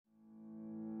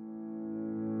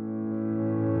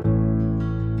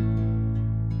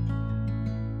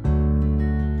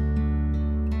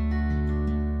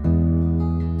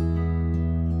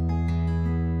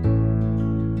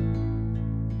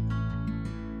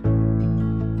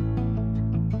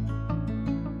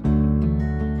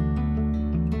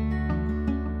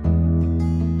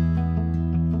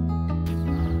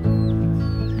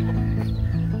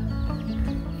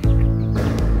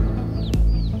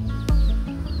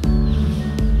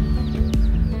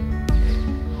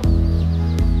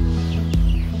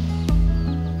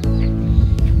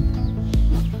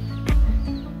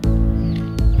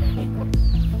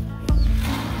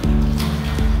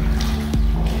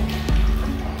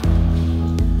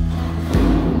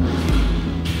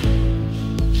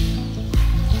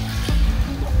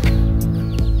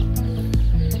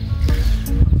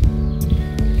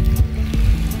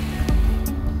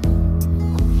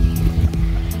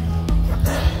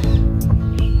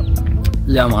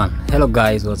Yeah man, hello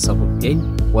guys, what's up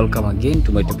again? Welcome again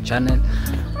to my YouTube channel.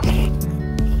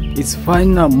 It's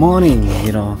fine morning,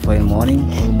 fine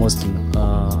morning, almost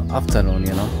afternoon,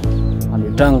 and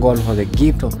we thank God for the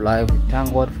gift of life. We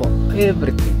thank God for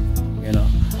everything, we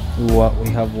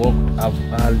have woke up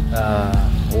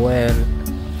well,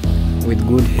 with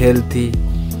good healthy.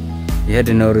 We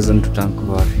had no reason to thank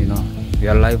God. We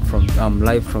are live from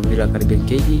Villa Caribbean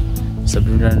KG, Mr.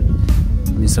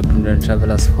 Brilliant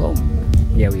Travelers Home.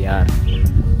 Here we are.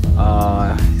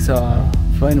 It's a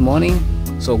fine morning.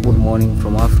 So good morning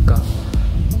from Africa,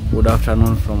 good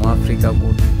afternoon from Africa,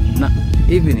 good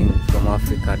evening from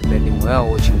Africa, depending where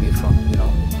you're watching me from.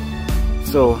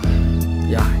 So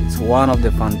yeah, it's one of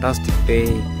the fantastic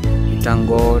day. We thank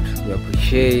God, we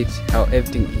appreciate how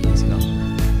everything is.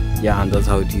 Yeah, and that's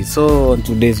how it is. So on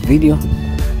today's video,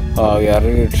 we are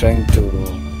really trying to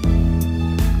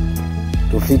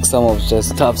fix some of the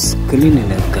stuff's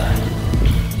cleanliness, guys.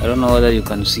 I don't know whether you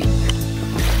can see.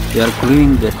 We are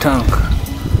cleaning the tank.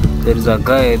 There is a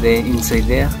guy there inside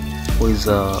there who is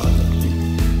you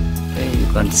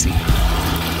can't see.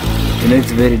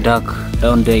 It's very dark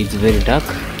down there. It's very dark.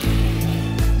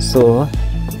 So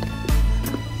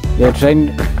we are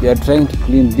trying to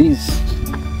clean this.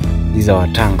 This is our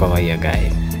tank over here,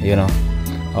 guys.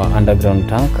 Our underground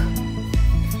tank.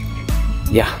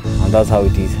 Yeah, and that's how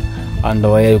it is. And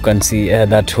where you can see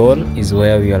that hole is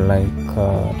where we are like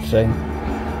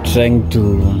trying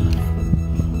to.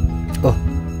 Oh,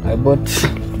 I bought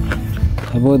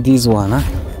this one,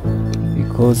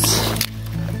 because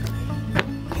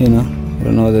I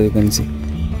don't know whether you can see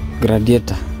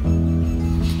gladiator.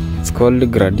 It's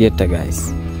called gladiator,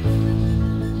 guys.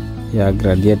 Yeah,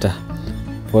 gladiator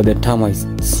for the termites.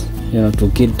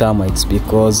 To kill termites,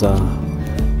 because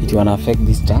it will affect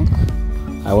this tank.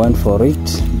 I went for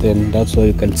it. Then that's what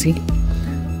you can see.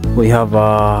 We have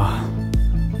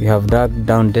dug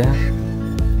down there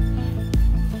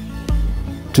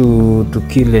to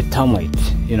kill a termite,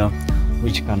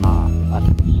 which can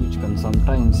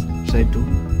sometimes try to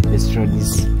destroy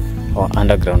this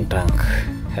underground tank.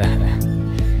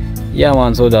 Yeah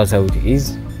man, so that's how it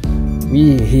is.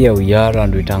 Here we are,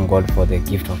 and we thank God for the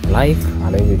gift of life,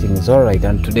 and everything is alright.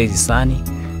 And today is sunny.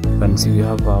 You can see we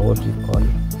have what we call,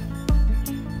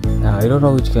 I don't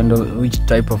know which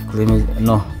type of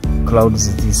clouds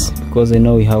it is, because I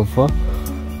know we have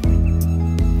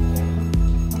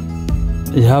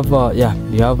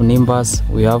Nimbus,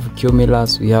 we have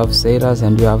Cumulus, we have Sailors,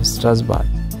 and we have Strasbourg.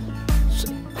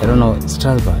 I don't know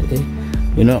Strasbourg.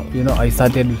 I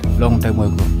started long time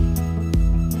ago.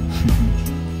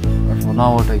 But for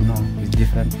now, what I know is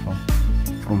different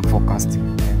from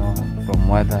forecasting. From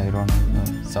weather. I don't know,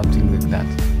 something like that.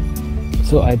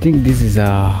 So I think this is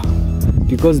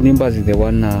because Nimbus is the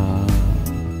one.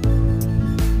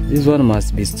 This one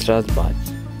must be Strasbourg.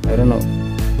 I don't know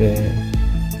the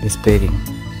spelling,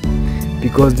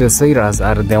 because the Sailors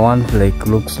are the ones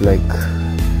looks like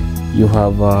you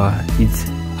have it's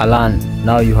a land.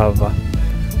 Now you have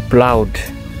plowed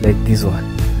like this one.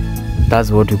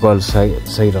 That's what we call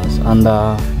Sailors. And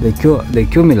the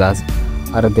Cumulus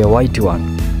are the white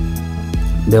one.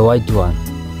 The white one,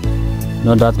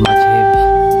 not that much heavy.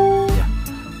 Yeah,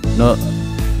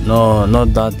 no,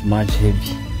 not that much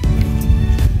heavy.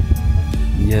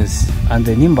 Yes, and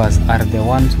the Nimbus are the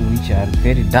ones which are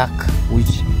very dark,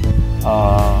 which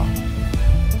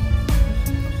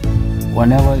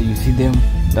whenever you see them,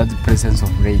 that's the presence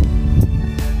of rain.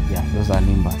 Yeah, those are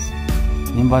Nimbus.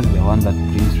 Nimbus is the one that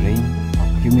brings rain.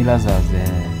 Cumulus are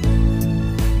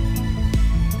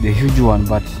the huge one,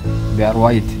 but they are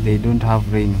white. They don't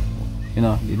have rain. They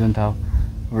don't have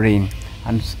rain.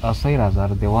 And Sailors are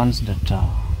the ones that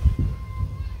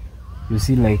you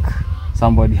see like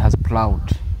somebody has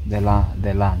plowed the land.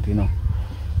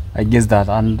 I guess that.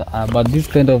 And but this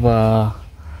kind of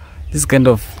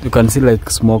you can see like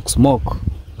smoke.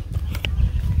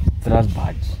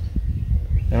 Strasbourg.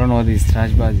 I don't know what is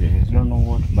Strasbourg. I don't know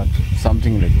what, but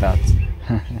something like that.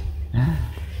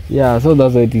 Yeah, so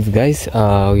that's what it is, guys.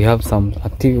 We have some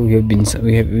activity.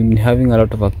 We have been having a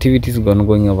lot of activities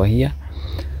going over here.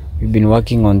 We've been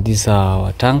working on this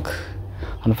tank,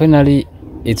 and finally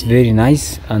it's very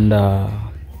nice. And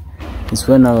it's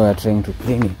when now we are trying to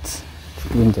clean it,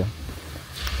 them.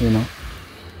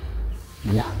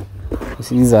 Yeah.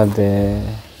 So these are the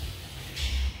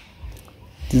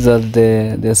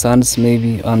sands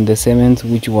maybe, and the cement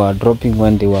which were dropping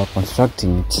when they were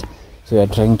constructing it. So we are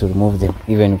trying to remove them.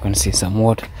 Even you can see some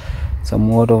water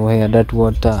over here. That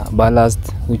water ballast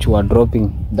which were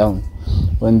dropping down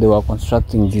when they were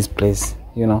constructing this place.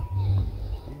 Yeah,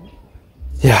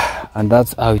 and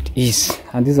that's how it is.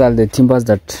 And these are the timbers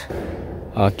that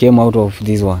came out of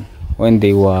this one when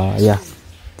they were, yeah,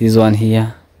 this one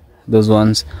here, those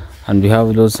ones, and we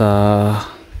have those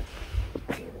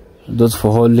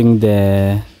for holding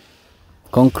the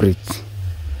concrete,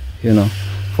 you know,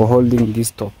 for holding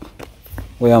this top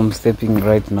where I'm stepping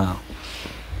right now.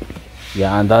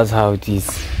 Yeah, and that's how it is.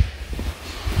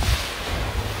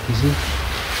 You see,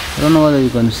 I don't know whether you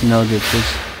can see now the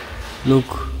place.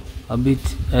 Look a bit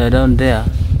down there,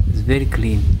 it's very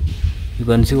clean. You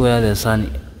can see where the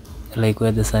sun, like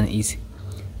where the sun is.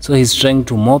 So he's trying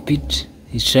to mop it,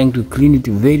 he's trying to clean it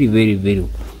very, very, very,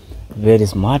 very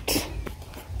smart.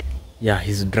 Yeah,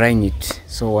 he's drying it,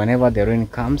 so whenever the rain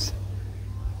comes,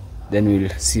 then we'll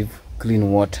receive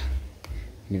clean water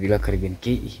in Villa Caribbean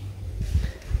KE.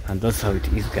 And that's how it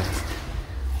is, guys.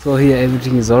 So here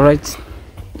everything is alright.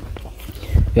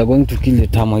 We are going to kill the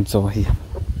termites over here.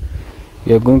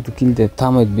 We are going to kill the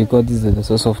termites because this is the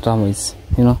source of termites,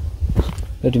 you know.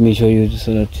 Let me show you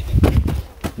so that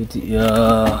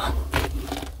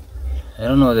I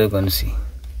don't know what they're going to see.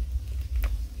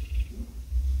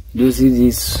 Do you see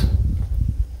this?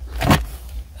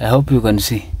 I hope you can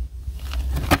see.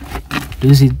 Do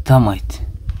you see termite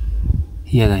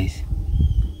here, guys?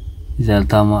 These are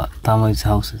termites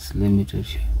houses. Let me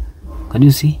touch you. Can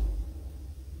you see?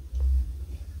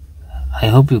 I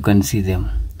hope you can see them.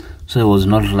 So I was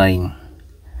not lying,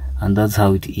 and that's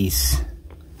how it is.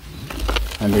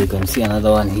 And you can see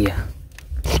another one here.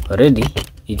 Already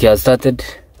it has started.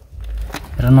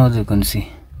 I don't know what you can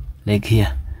see. Like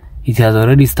here, it has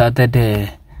already started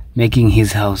making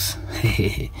his house.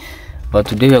 But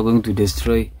today we are going to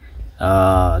destroy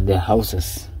the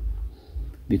houses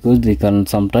because they can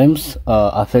sometimes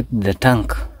affect the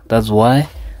tank. That's why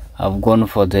I've gone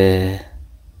for the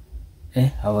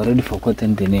I've already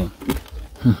forgotten the name.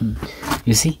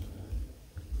 You see,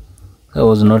 I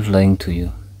was not lying to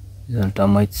you. These are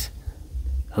termites.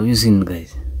 Have you seen,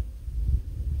 guys?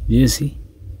 Do you see?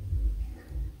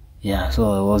 Yeah,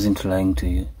 so I wasn't lying to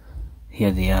you.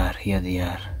 Here they are, here they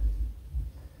are,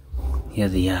 here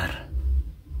they are.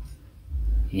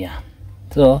 Yeah,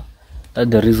 so that's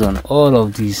the reason all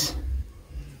of these,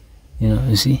 you know,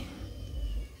 you see,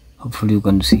 hopefully you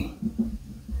can see.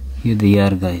 Here they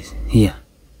are, guys. Here,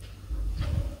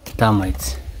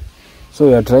 termites. So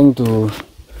we are trying to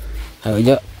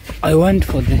I want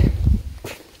for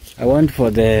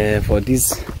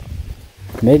this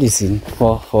medicine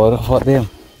for them.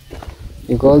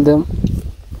 You call them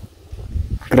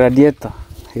gradiator.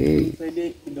 Hey,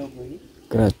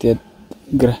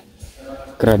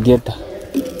 gradiator.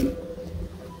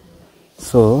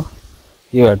 So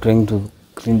you are trying to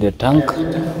clean the tank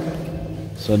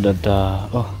so that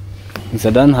oh,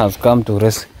 Mr. Dan has come to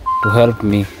help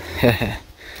me.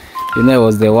 You know, I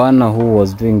was the one who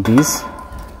was doing this,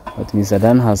 but Mr.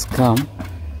 Dan has come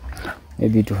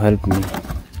maybe to help me,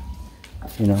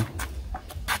 you know.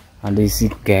 And he's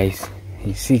sick, guys.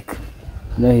 He's sick.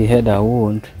 You know, he had a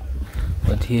wound,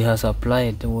 but he has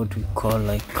applied what we call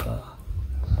like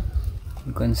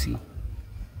you can see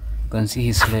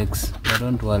his legs. But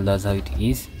don't worry, that's how it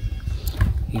is.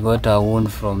 He got a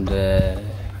wound from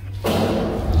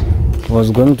was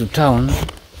going to town,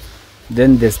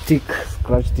 then the stick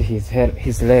scratched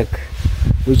his leg,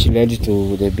 which led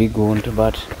to the big wound.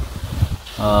 But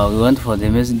we went for the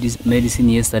medicine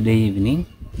yesterday evening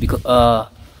because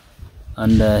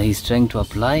and he's trying to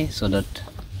apply so that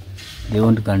the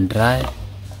wound can dry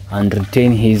and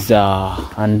retain his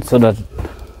and so that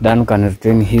Dan can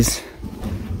retain his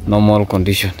normal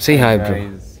condition. Say hi, bro.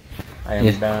 Guys, I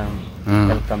am Dan.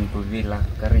 Welcome to Villa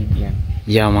Caribbean.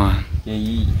 Yeah, man.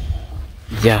 KE.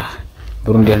 Yeah,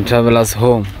 Burundian travelers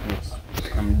home. Yes.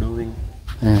 I'm doing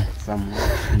some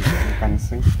you can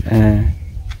see.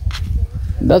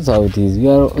 That's how it is. We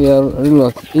are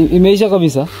real. Imeisha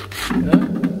kabisa.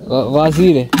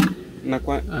 Wasile. Na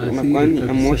kwani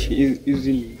amoshi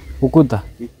hizi ukuta.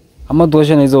 Ama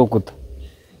tuoshe na hizo ukuta.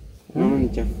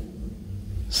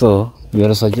 So we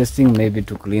are suggesting maybe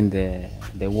to clean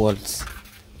the walls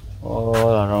all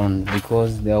around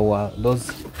because there were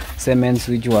those cements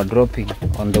which were dropping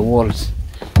on the walls.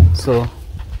 So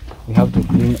we have to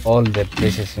clean all the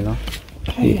places, you know.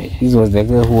 This was the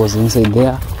girl who was inside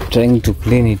there trying to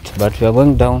clean it, but we are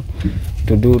going down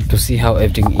to see how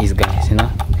everything is, guys, you know.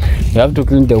 We have to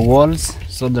clean the walls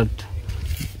so that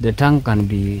the tank can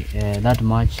be that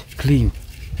much clean.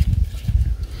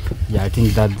 Yeah, I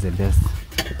think that's the best,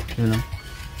 you know.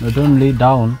 Not only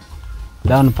down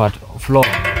part floor,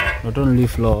 not only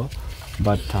floor,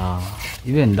 but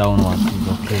even downwards is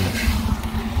okay,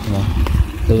 you know.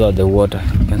 Those are the water.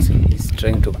 You can see it's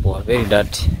trying to pour. Very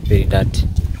dirty, very dirty.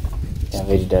 Yeah,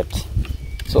 very dirty.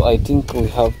 So I think we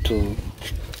have to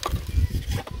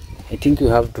I think we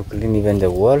have to clean even the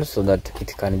wall so that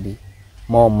it can be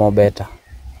more better.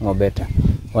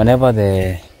 Whenever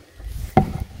the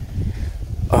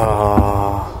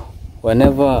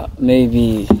whenever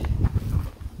maybe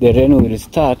the rain will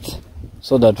start,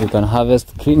 so that we can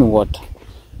harvest clean water.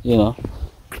 You know,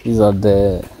 these are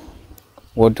the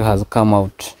water has come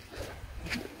out,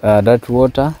 that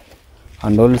water,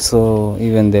 and also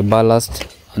even the ballast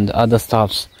and the other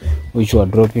stuffs which were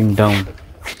dropping down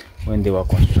when they were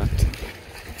constructing.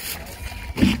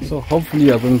 So hopefully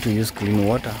you are going to use clean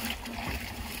water.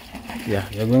 Yeah,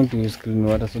 you are going to use clean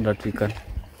water so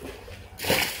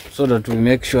that we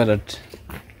make sure that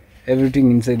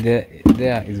everything inside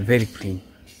there is very clean.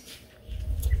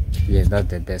 Yes, that's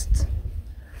the best.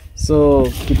 So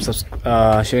keep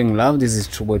showing love. This is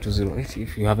TrueBoy208.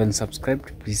 If you haven't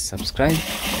subscribed, please subscribe.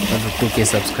 That's 2K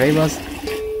subscribers,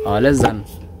 less than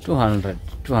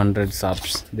 200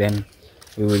 subs, then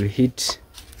we will hit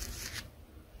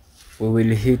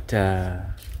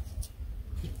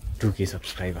 2K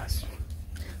subscribers,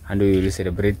 and we will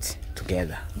celebrate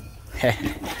together.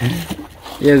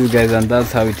 Yes guys, and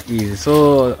that's how it is.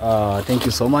 So thank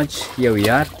you so much. Here we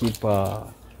are. Keep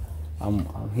I'm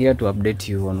here to update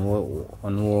you on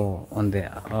the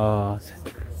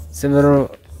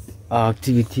several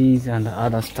activities and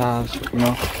other stuff, you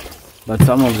know. But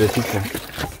some of the people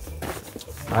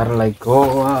are like,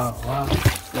 oh wow,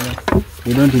 you know,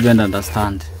 you don't even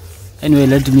understand. Anyway,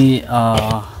 let me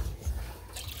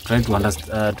try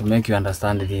to make you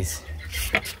understand this.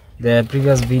 The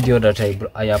previous video that I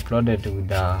uploaded with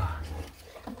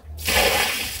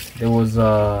there was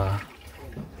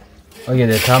okay,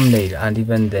 the thumbnail and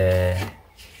even the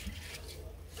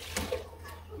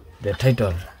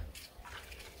title.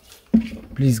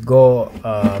 Please go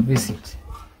visit.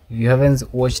 If you haven't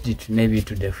watched it, maybe or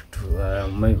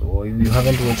if you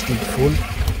haven't watched it full,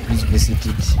 please visit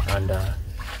it, and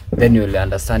then you will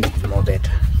understand it more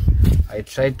better. I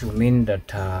try to mean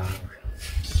that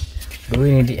do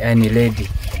we need any lady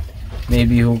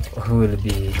maybe who will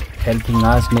be helping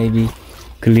us, maybe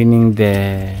cleaning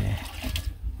the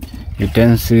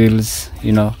utensils,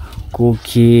 you know,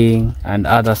 cooking and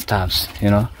other stuffs, you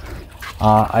know.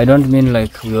 I don't mean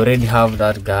like we already have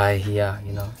that guy here,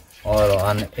 you know, or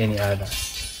on any other.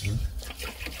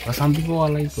 But some people are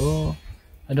like, oh,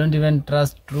 I don't even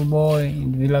trust True Boy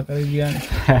in Villa Caribbean.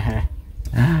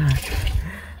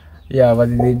 Yeah, but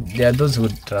there are those who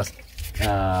trust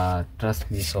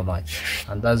me so much,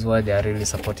 and that's why they are really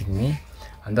supporting me,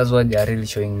 and that's why they are really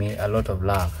showing me a lot of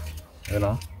love, you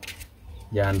know.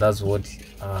 Yeah, and that's what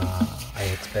I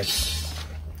expect.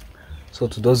 So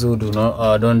to those who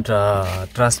don't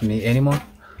trust me anymore,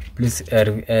 please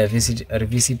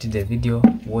revisit the video,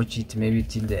 watch it maybe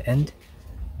till the end.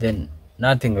 Then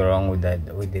nothing wrong with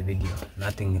the video,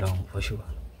 nothing wrong for sure,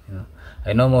 you know.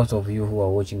 I know most of you who are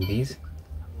watching this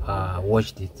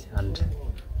watched it, and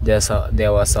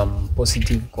there were some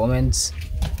positive comments,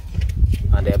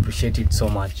 and I appreciate it so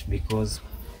much, because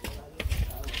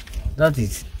that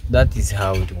is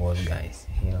how it was, guys,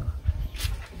 you know.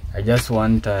 I just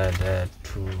wanted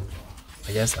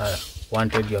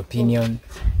wanted your opinion,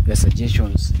 your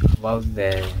suggestions about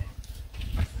the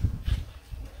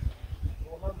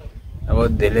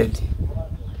lady.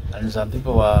 And some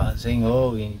people were saying,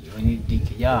 oh, we need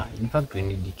DK. Yeah, in fact we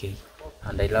need DK,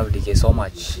 and I love DK so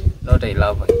much. Not I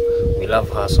love her, we love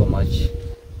her so much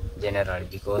generally,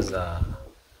 because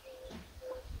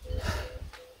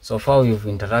so far we've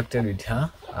interacted with her,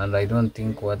 and I don't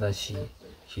think whether she's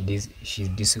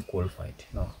disqualified.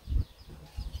 No,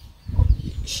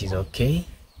 she's okay,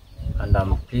 and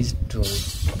I'm pleased to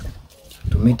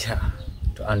meet her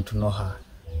and to know her,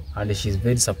 and she's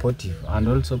very supportive. And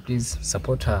also please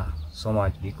support her so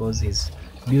much, because he's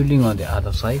building on the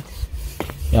other side.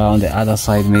 Yeah, on the other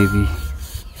side, maybe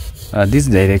this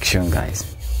direction,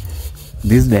 guys,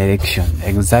 this direction,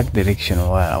 exact direction,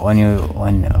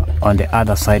 when on the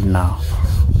other side now,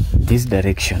 this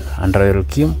direction, and Royal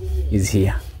Kim is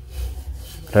here.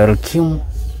 Royal Kim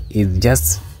is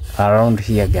just around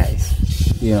here, guys,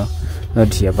 you know,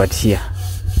 not here but here.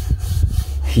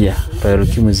 Royal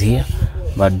Kim is here,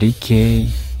 but DK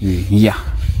is here,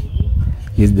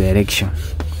 this direction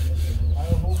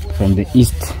from the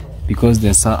east, because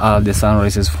the sun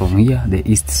rises from here, the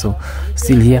east. So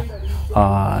still here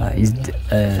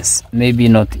is maybe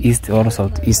not east or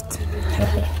southeast.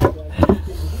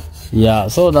 Yeah,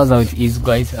 so that's how it is,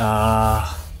 guys.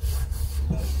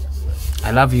 I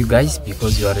love you guys,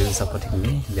 because you are really supporting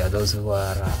me. There are those who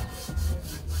are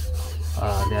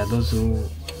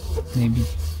maybe,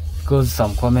 because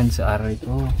some comments are like,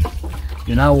 oh,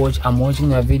 I'm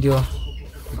watching a video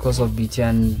because of BT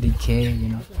and DK, you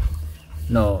know.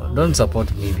 No, don't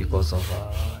support me because of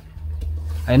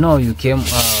I know you came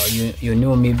you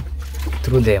knew me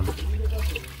through them,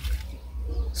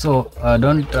 so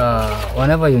don't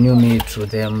whenever you knew me through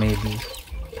them, maybe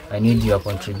I need your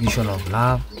contribution of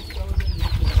love,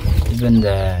 even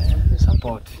the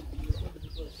support.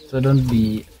 So don't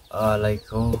be like,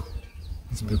 oh,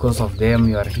 it's because of them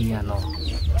you are here. No,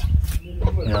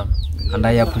 you know. And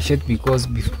I appreciate because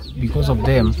of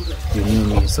them you knew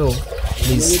me. So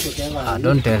please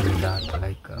don't tell me that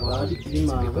like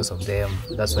it's because of them,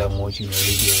 that's why I'm watching your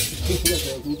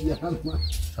video.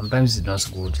 Sometimes it's not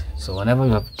good. So whenever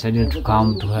you have decided to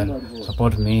come to help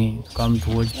support me, to come to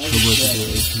watch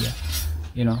video here,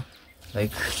 you know,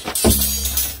 like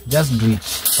just do it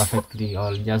perfectly,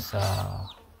 or just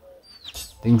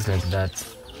things like that.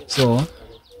 So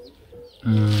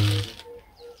and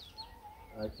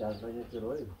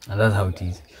that's how it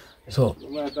is. So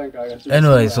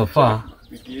anyway, so far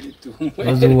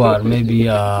those who are maybe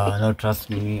not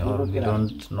trusting me, or they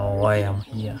don't know why I'm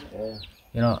here,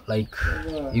 you know, like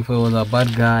if I was a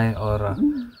bad guy, or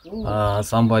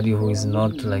somebody who is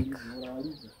not like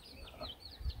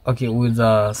okay with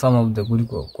some of the good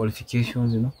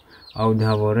qualifications, you know, I would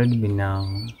have already been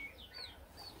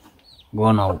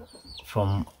gone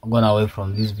away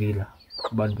from this villa.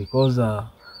 But because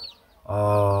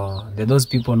those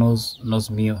people knows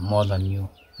me more than you,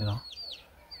 you know,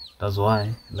 that's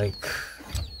why like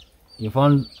you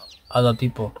found other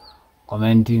people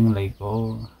commenting like,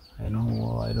 oh, I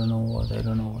don't know what.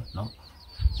 No,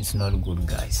 it's not good,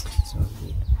 guys. It's not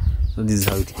good. So this is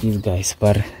how it is, guys.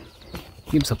 But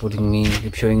keep supporting me,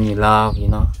 keep showing me love, you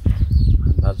know.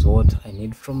 That's what I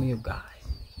need from you guys.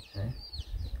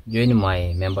 Join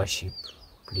my membership,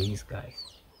 please, guys.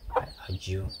 I urge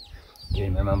you,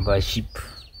 join my membership.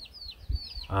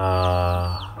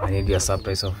 I need your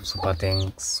surprise of super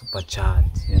thanks, super chat,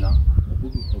 you know,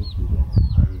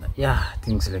 and yeah,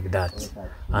 things like that.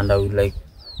 And I would like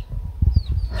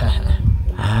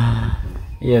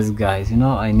yes, guys, you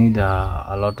know, I need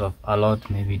a lot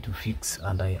maybe to fix,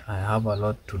 and I have a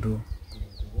lot to do,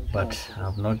 but I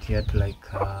have not yet like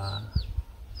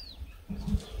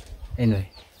anyway,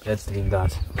 let's leave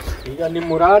that.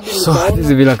 So this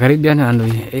is Villa Caribbean, and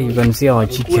you can see our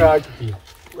chicken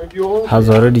has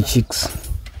already chicks,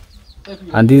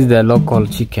 and this is the local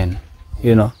chicken,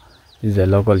 you know. This is the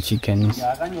local chicken.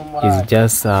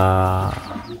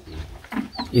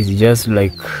 It's just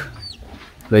like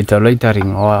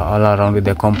loitering all around with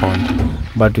the compound,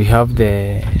 but we have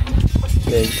the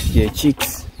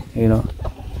chicks, you know,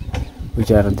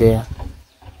 which are there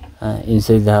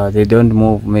inside the house. They don't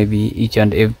move maybe each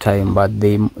and every time, but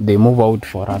they move out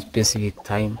for a specific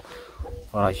time,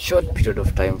 for a short period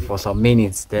of time, for some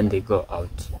minutes, then they go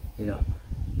out, you know.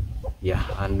 Yeah,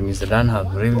 and Mr. Dan has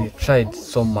really tried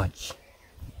so much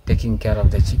taking care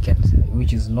of the chickens,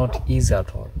 which is not easy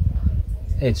at all.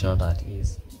 It's not that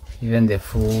easy. Even the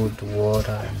food,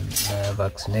 water, and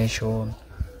vaccination,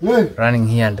 running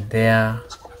here and there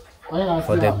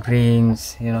for the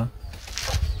greens, you know.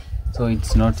 So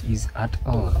it's not easy at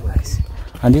all, guys.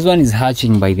 And this one is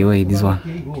hatching, by the way. This one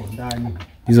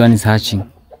is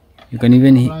hatching. You can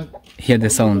even hear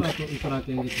the sound.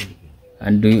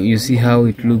 And you see how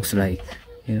it looks like,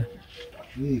 you know.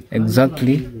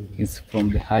 Exactly, it's from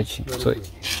the hatching. So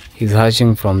he's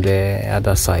hatching from the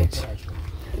other side.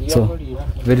 So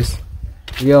very soon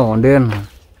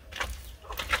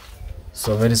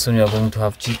we are going to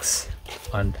have chicks,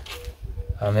 and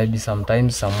maybe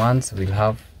sometimes some months we'll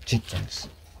have chickens.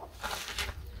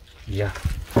 Yeah.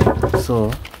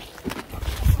 So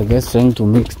I guess trying to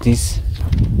mix this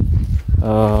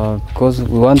because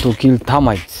we want to kill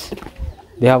termites.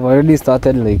 They have already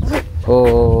started, like,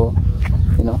 oh,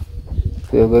 you know,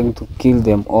 we are going to kill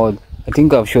them all. I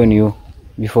think I've shown you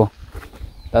before.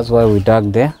 That's why we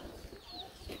dug there,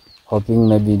 hoping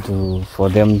maybe for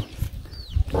them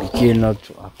to be killed, not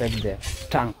to affect the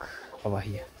tank over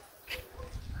here.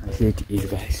 And here it is,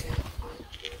 guys.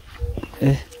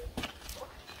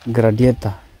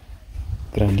 Gradiator.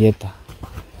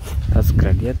 That's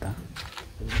gradiator.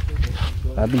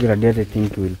 That gradiator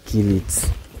thing will kill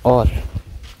it all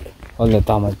the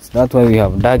termites. That's why we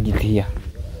have dug it here,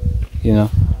 you know.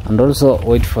 And also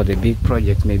wait for the big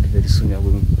project. Maybe very soon we are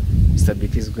going, Mr.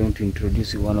 BT is going to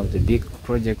introduce you one of the big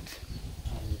projects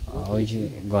which is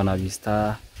gonna be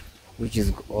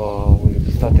will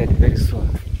be started very soon.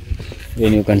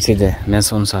 Then you can see the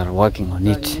masons are working on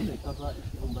it,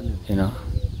 you know.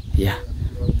 Yeah,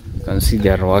 you can see they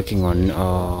are working on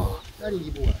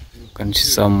you can see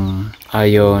some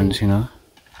irons, you know.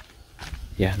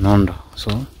 Yeah, nondo.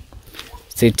 So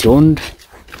stay tuned,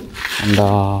 and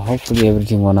hopefully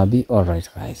everything gonna be all right,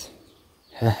 guys.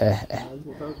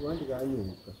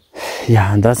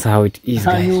 Yeah, and that's how it is,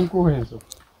 guys.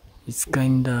 It's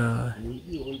kinda,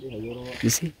 you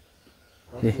see.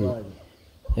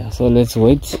 Yeah, so let's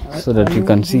wait so that you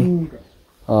can see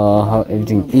how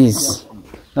everything is.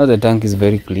 Now the tank is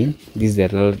very clean. This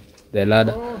is the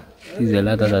ladder. This is the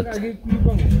ladder that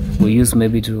we use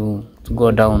maybe to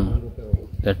go down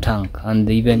the tank, and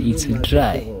even it's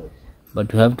dry,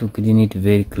 but we have to clean it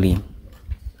very clean.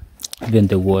 Even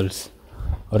the walls,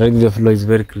 already the floor is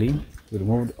very clean. We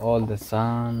removed all the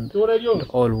sand,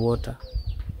 all water,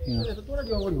 you know.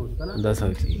 That's how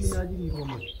it is.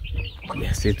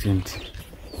 Yeah, stay tuned.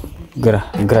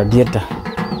 Gradiator.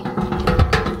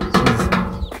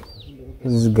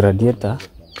 This is gradiator.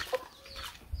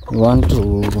 We want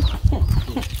to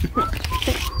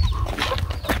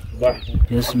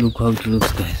just look how it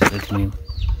looks, guys. Let me.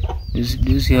 Do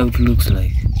you see how it looks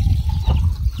like?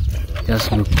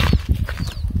 Just look.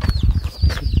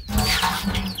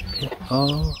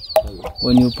 Oh,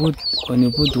 when you put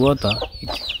water,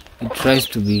 it tries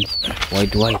to be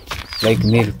white like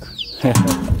milk.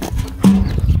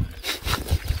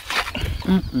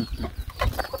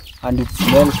 And it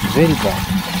smells very bad.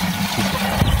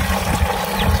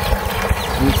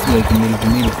 It looks like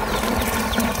milk.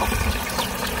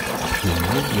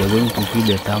 We are going to kill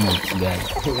the termites, guys.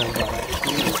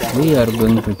 We are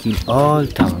going to kill all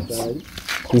termites.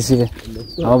 You see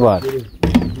how bad?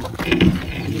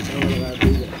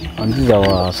 And this is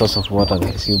our source of water,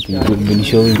 guys. We've been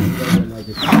showing you.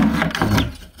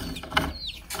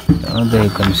 Now there you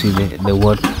can see the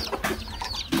water.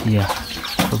 Yeah,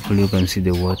 hopefully you can see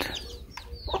the water.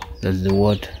 That's the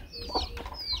water.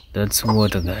 That's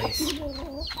water, guys.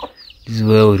 This is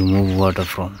where we remove water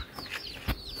from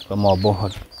our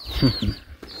borehole.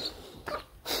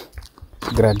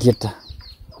 Gradiator.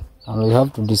 And we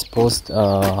have to dispose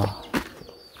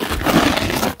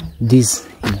this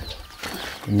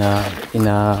in a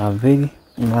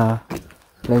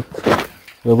like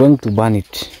we're going to burn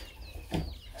it.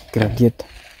 Gradiator.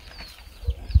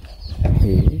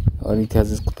 Hey, or it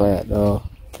has expired.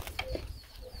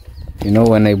 You know,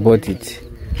 when I bought it,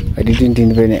 I didn't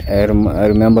even I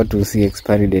remember to see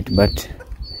expiry date, but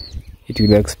it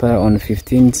will expire on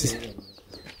 15th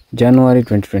January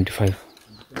 2025,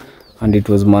 and it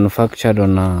was manufactured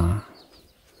on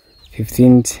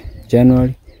 15th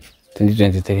January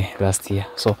 2023 last year.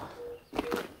 So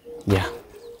yeah,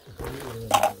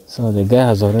 so the guy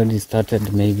has already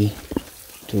started maybe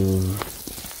to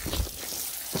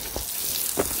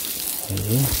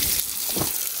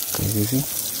can you see?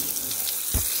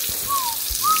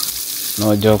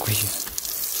 No joke here.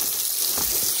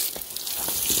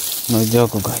 No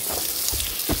joke, guys.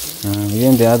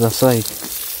 Even the other side.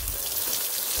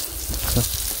 So,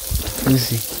 you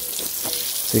see.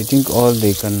 So I think all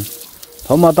they can.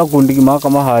 How much kundi ki maka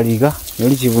mahari ka?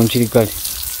 Yori chibun chirikari.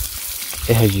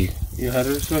 Haji. You have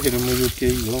also hit a move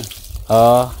okay.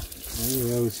 Ah.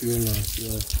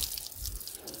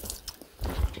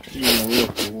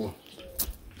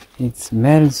 It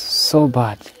smells so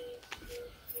bad.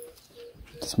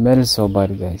 It smells so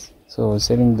bad, guys. So I was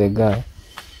telling the guy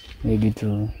maybe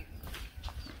to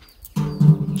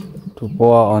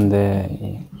pour on the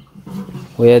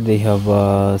where they have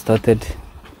started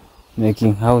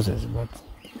making houses, but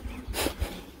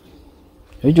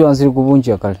which one's the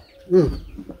kubunchi akal?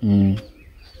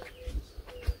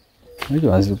 Which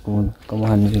one's the kubun? Come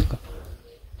on,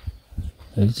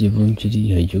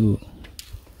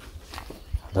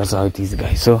 that's how it is,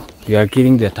 guys. So we are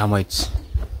killing the termites.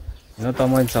 You know,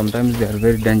 termites sometimes they are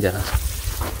very dangerous.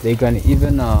 They can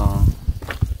even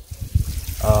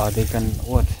they can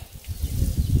what?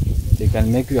 They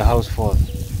can make your house fall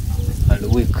and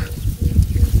weak.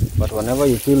 But whenever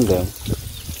you kill them,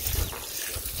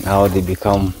 now they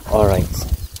become alright.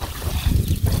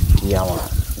 Yeah, man.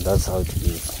 That's how it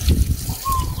is.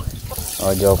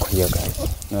 No joke here,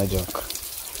 guys. No joke.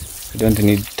 You don't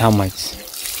need termites.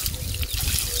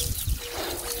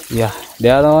 Yeah, the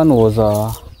other one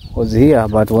was here,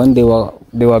 but when they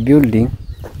were building,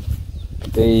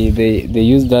 they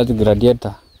used that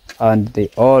gradiator and they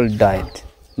all died.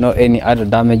 No any other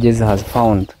damages has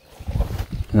found.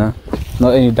 No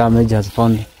any damage has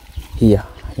found here.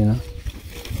 You know.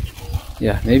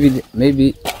 Yeah,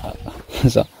 maybe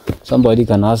so somebody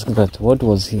can ask that what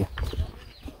was here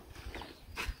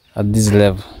at this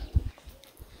level.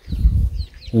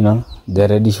 You know, the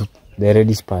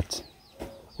reddish part.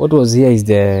 What was here is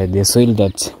the soil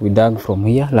that we dug from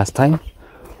here last time.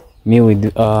 We were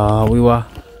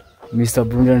Mr.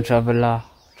 Brundan Traveler,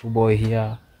 2 boy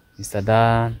here, Mr.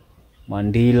 Dan,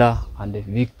 Mandela, and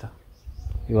Victor.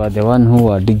 you are the one who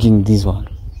are digging this one.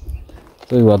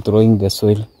 So you are throwing the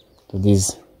soil to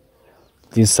this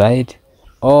side,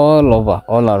 all over,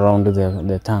 all around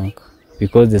the tank,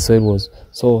 because the soil was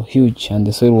so huge and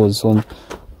the soil was so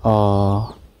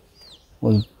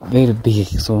was very big.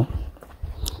 So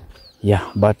yeah,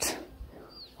 but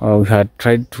we had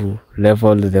tried to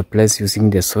level the place using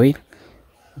the soil.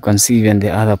 You can see even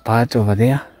the other part over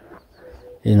there.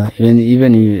 You know,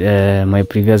 even my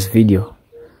previous video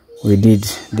we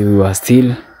were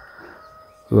still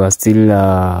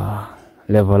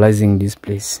levelizing this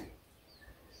place.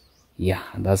 Yeah,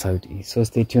 that's how it is. So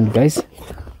stay tuned, guys,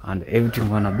 and everything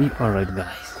gonna be alright,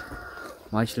 guys.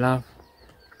 Much love.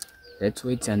 Let's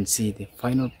wait and see the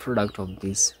final product of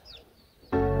this.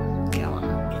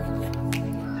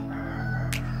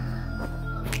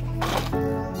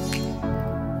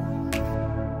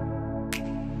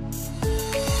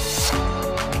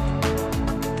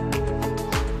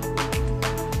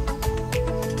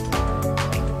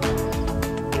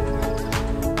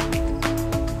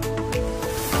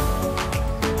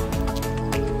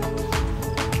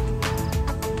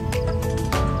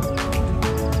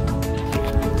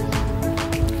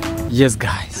 Yes,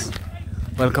 guys,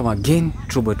 welcome again,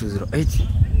 Trouble 208,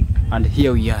 and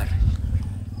here we are.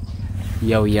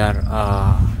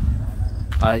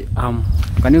 I am.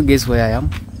 Can you guess where I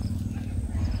am?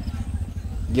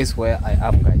 Guess where I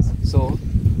am, guys. So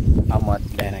I'm at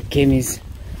African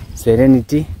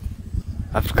Serenity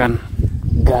African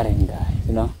Garden, guys.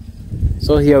 You know.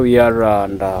 So here we are,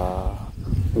 and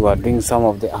we are doing some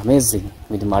of the amazing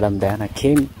with Madam Diana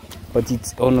came, but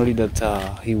it's only that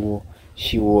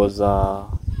she was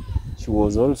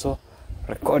also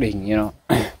recording, you know.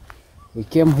 We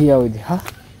came here with her.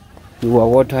 We were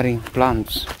watering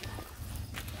plants,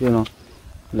 you know,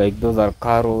 like those are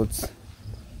carrots.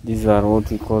 These are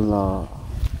what we call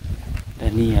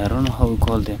dania. I don't know how we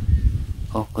call them.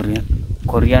 Oh,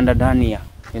 coriander dania,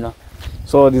 you know.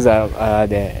 So these are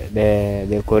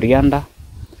the coriander,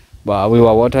 but we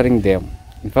were watering them.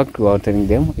 In fact, we were watering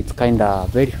them. It's kind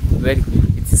of very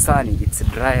it's sunny, it's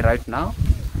dry right now,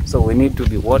 so we need to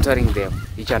be watering them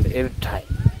each and every time,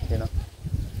 you know.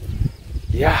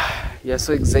 Yeah, we are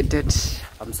so excited.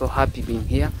 I'm so happy being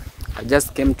here. I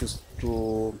just came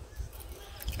to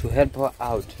help her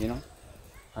out, you know,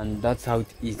 and that's how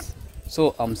it is.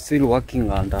 So I'm still working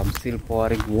and I'm still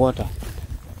pouring water.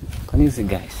 Can you see,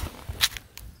 guys?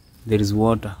 There is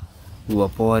water. We were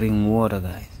pouring water,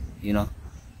 guys, you know,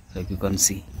 like you can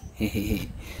see.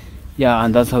 Yeah,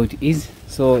 and that's how it is.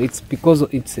 So it's because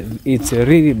it's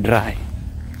really dry.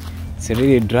 It's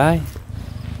really dry,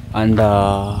 and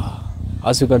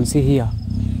as you can see here,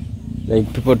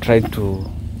 like people tried to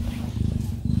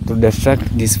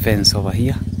distract this fence over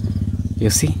here. You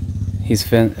see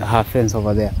her fence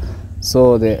over there.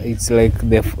 So it's like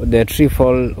the tree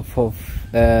fall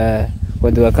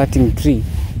when they were cutting tree,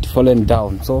 it fallen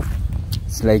down. So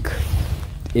it's like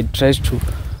it tries to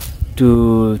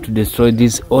destroy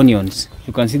these onions.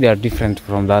 You can see they are different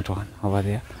from that one over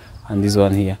there and this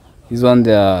one here. This one,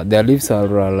 their leaves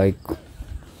are like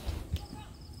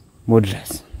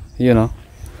moderate, you know.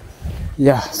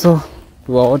 Yeah, so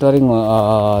we are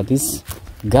watering these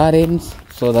gardens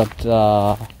so that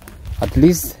at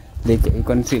least you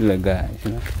can see, like, guys,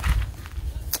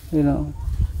 you know,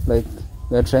 like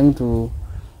we are trying to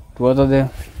water them,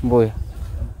 boy,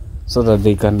 so that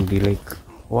they can be like,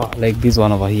 wow, like this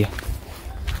one over here.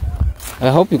 I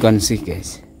hope you can see,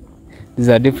 guys. There's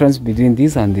a difference between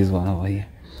this and this one over here.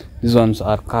 These ones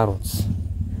are carrots.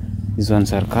 These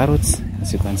ones are carrots,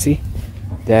 as you can see.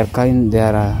 They are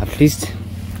at least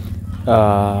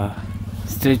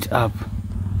straight up.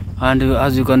 And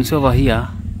as you can see over here,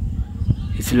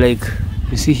 it's like,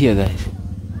 you see here, guys,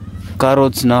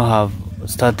 carrots now have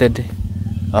started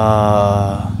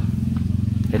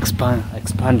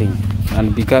expanding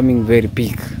and becoming very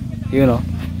big, you know.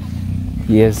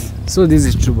 Yes, so this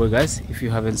is Trouble, guys. If you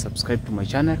haven't subscribed to my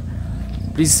channel,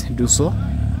 please do so.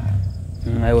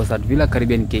 I was at Villa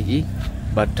Caribbean KE,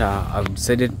 but I've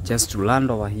decided just to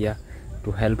land over here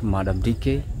to help Madam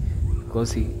DK,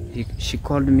 because she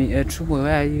called me, hey, Trouble,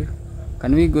 where are you?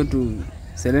 Can we go to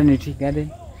Serenity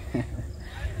Garden?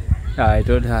 I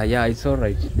told her, yeah, it's all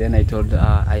right. Then I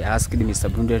asked Mr.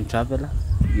 Brundian Traveler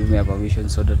to give me a permission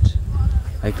so that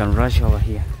I can rush over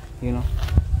here, you know.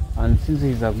 And since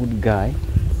he's a good guy,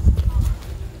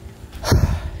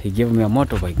 he gave me a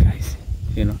motorbike, guys,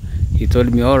 you know. He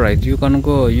told me, all right, you can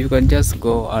go, you can just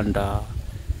go and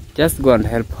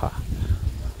help her.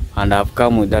 And I've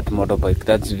come with that motorbike.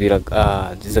 That's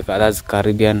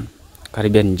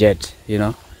Caribbean jet, you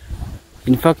know.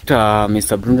 In fact,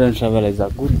 Mr. Brundian Traveler is a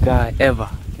good guy ever,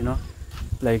 you know.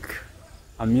 like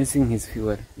I'm using his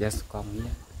fuel just to come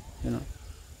here, you know.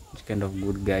 Which kind of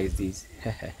good guy is this?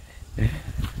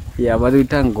 Yeah, but we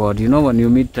thank God, you know, when you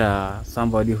meet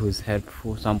somebody who is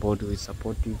helpful, somebody who is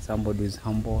supportive, somebody who is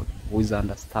humble, who is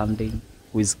understanding,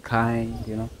 who is kind,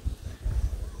 you know,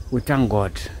 we thank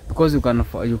God, because you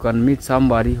can meet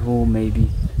somebody who maybe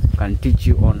can teach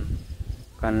you on,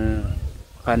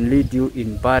 can lead you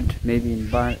in bad, maybe in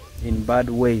bad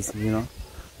ways, you know,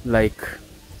 like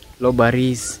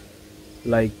robberies,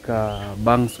 like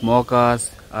bank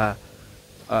smokers,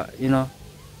 you know,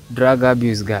 drug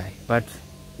abuse guy. But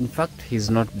in fact, he's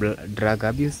not drug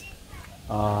abuse.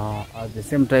 At the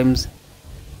same times,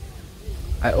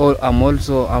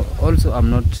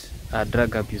 I'm not a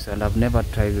drug abuse, and I've never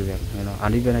tried them, you know,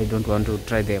 and even I don't want to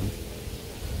try them.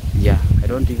 Yeah, I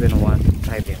don't even want to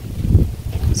try them.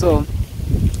 So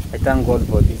I thank God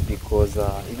for this, because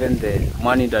even the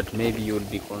money that maybe you will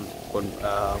be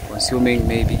consuming,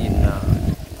 maybe in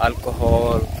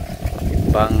alcohol,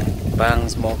 bank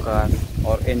smokers,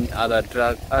 or any other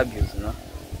drug abuse, you know,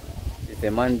 is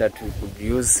the money that we could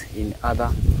use in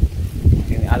other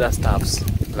stuffs,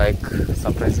 like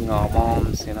surprising our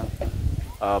moms, you know,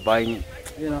 buying,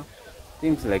 you know,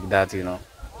 things like that, you know,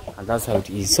 and that's how it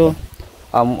is. So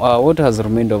what has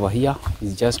remained over here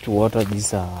is just to water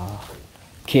these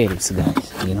kales,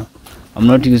 guys, you know. I'm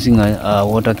not using a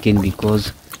water can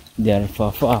because they are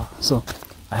far, so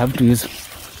I have to use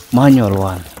manual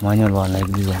one like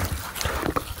this one,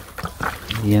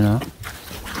 you know.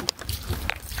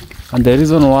 And the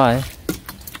reason why,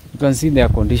 you can see their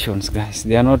conditions, guys,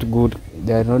 they are not good,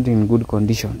 they are not in good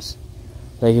conditions.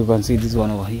 Like you can see this one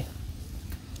over here,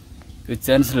 it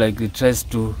sounds like it tries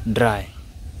to dry,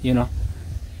 you know,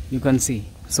 you can see.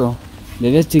 So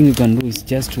the best thing you can do is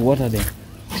just water them,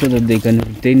 so that they can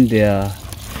retain their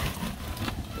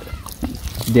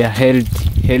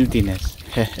healthiness.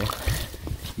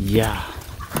 Yeah,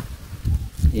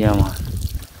 man.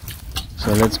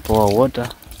 So let's pour water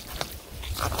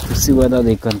to see whether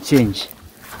they can change,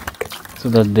 so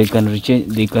that they can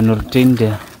retain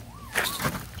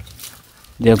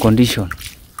their condition.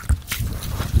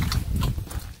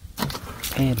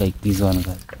 Like this one,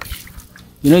 guys.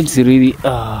 You know, it's really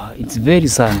it's very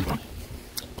sandy,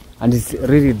 and it's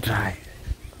really dry,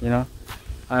 you know.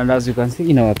 And as you can see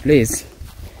in our place,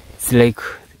 it's like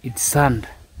it's sand,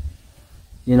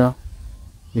 you know.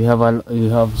 We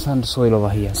have sand soil over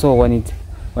here. So when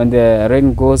the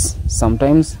rain goes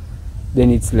sometimes,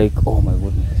 then it's like, oh my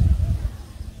goodness,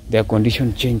 their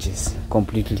condition changes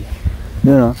completely,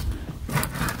 you know.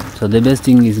 So the best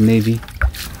thing is maybe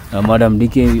Madam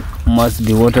DK must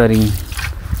be watering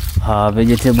her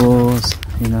vegetables,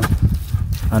 you know,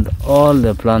 and all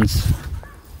the plants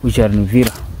which are in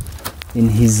Vira in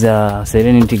his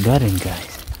Serenity Garden,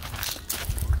 guys.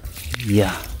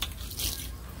 Yeah.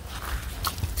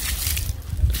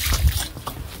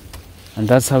 And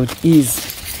that's how it is.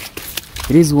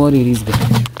 It is what it is,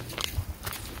 guys.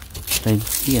 Like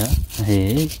here,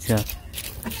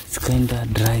 it's kind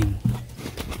of drying.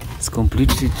 It's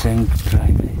completely trying to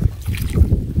dry, guys.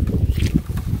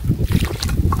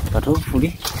 But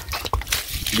hopefully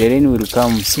the rain will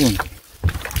come soon.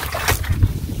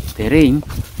 The rain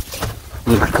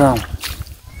will come.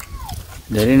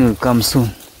 The rain will come soon.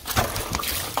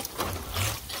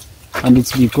 And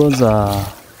it's because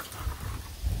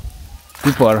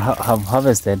people have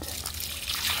harvested.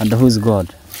 And who is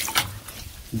God?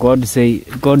 God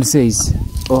says,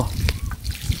 oh,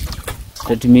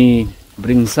 let me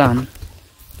bring sun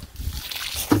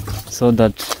so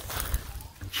that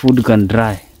food can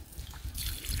dry.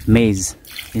 Maize,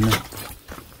 you know.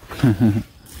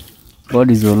 God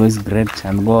is always great,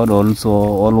 and God also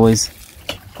always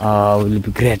will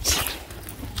be great.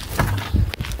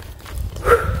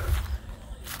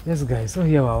 Yes, guys, so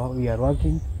here we are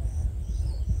working.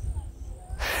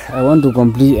 I want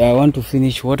to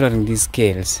finish watering these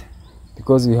kales,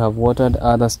 because we have watered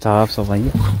other stuffs over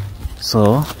here.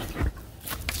 So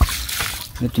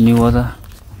let me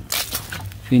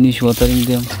finish watering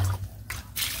them,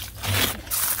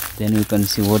 then we can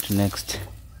see what next.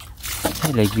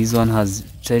 Like this one has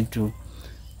tried to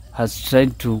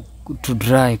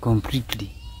dry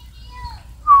completely.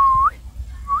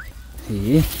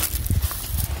 See,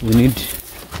 we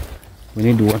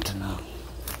need water now.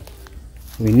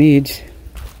 We need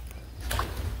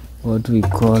what we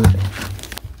call,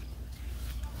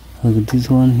 like this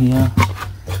one here,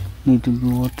 need to be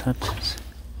watered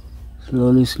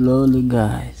slowly,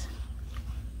 guys.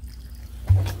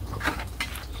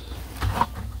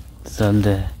 And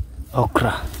the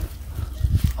okra.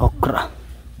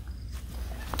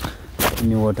 Let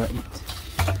me water it.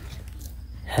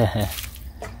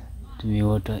 let me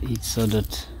water it so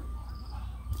that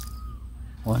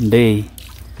one day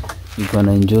you can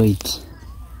enjoy it.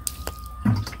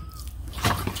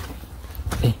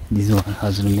 Hey, this one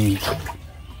has remained.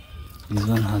 This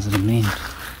one has remained.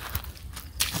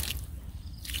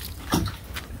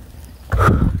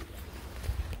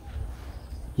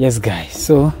 Yes guys,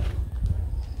 so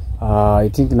I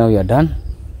think now we are done.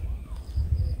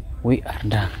 We are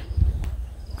done.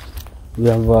 We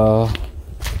have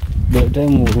the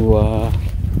time we were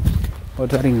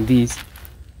watering this,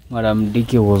 Madam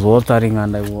Dike was watering,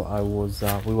 and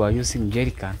we were using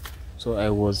jerry can, so I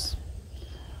was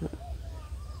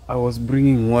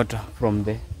bringing water from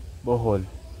the borehole,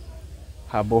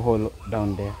 her borehole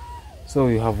down there. So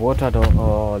we have watered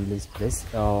all this place,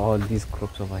 all these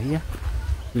crops over here,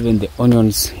 even the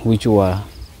onions which were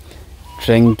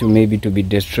trying to maybe to be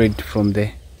destroyed from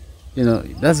the, you know,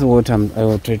 that's what I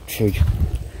will try to show you.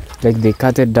 Like they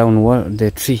cutted down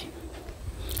the tree.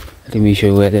 Let me show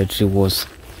you where the tree was.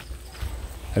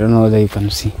 I don't know whether you can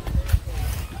see.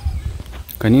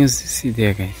 Can you see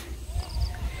there, guys?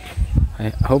 I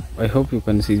hope you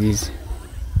can see this.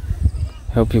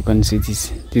 I hope you can see this.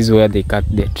 This is where they cut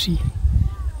the tree.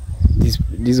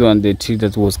 This one, the tree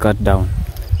that was cut down.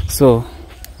 So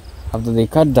after they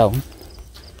cut down,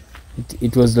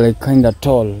 it was like kind of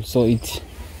tall, so it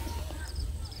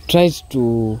tries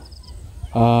to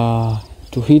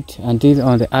hit until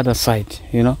on the other side,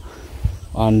 you know,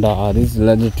 and this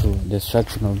led to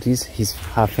destruction of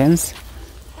her fence.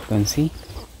 You can see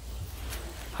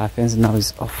her fence now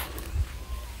is off.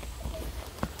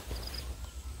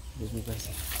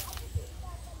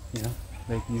 You know,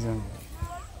 like this one.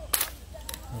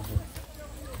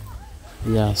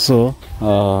 Yeah, so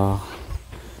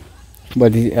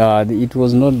but it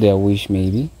was not their wish,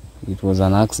 maybe it was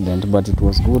an accident, but it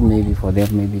was good maybe for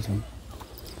them, maybe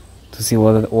to see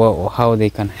how they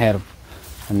can help.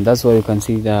 And that's why you can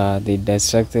see that they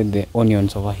dissected the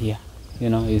onions over here, you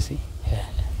know, you see.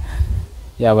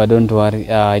 Yeah, but don't worry,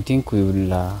 I think we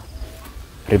will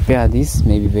repair this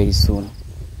maybe very soon.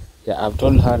 Yeah, I've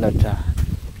told her that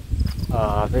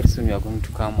very soon we are going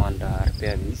to come and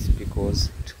repair this, because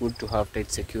it's good to have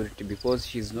tight security, because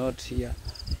she's not here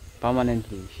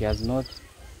permanently. She's not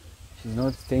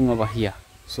staying over here,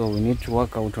 so we need to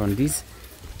work out on this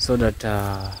so that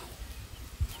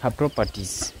her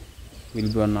properties will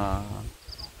be on a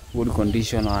good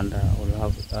condition, and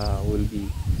will be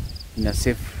in a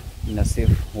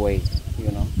safe way,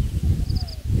 you know.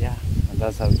 Yeah, and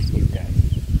that's how it is, guys.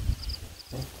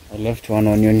 I left one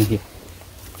onion here.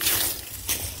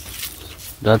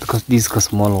 This is a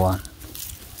small one,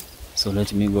 so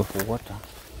let me go for water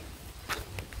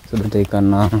so that I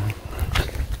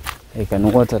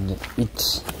can water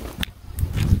it.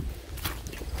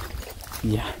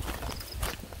 Yeah.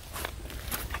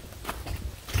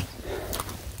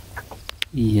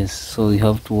 Yes, so we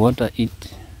have to water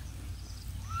it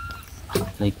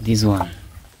like this one,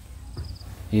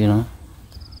 you know,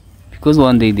 because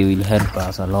one day they will help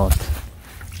us a lot.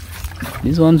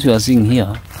 These ones you are seeing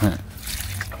here,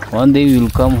 one day we will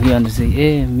come here and say,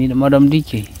 hey, Madam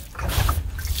DK,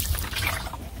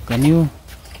 can you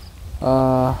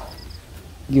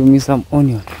give me some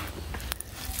onion?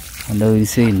 And I will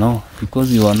say no, because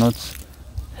you are not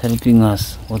helping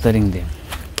us watering them.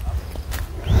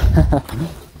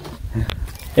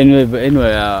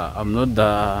 Anyway, I'm not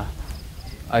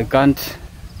I can't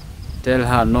tell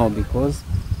her no, because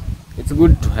it's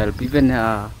good to help. Even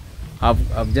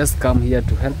I've just come here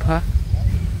to help her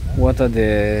water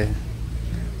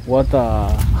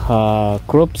her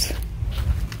crops.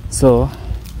 So,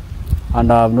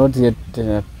 and I have not yet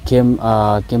came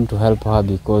to help her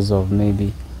because of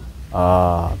maybe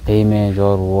payment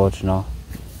or what. No,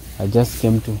 I just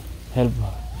came to help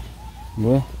her.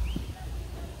 Well,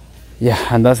 yeah,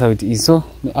 and that's how it is. So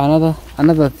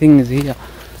another thing is here,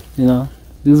 you know,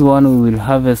 this one we will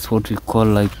harvest what we call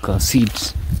like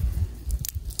seeds.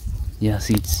 Yeah,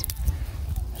 seeds.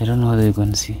 I don't know whether you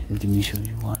can see. Let me show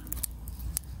you one.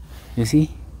 You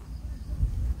see?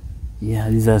 Yeah,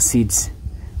 these are seeds.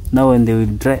 Now when they will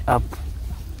dry up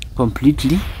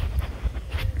completely,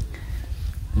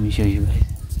 let me show you guys.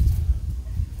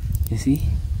 You see?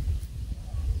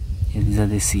 Yeah, these are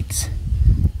the seeds.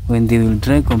 When they will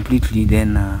dry completely,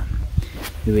 then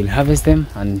we will harvest them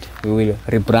and we will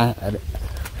replant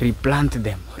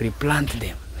them.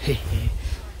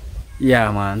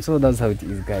 Yeah, man. So that's how it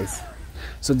is, guys.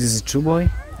 So this is True Boy,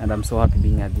 and I'm so happy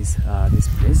being at this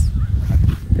place.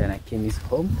 Then I came this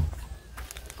home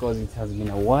because it has been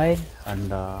a while, and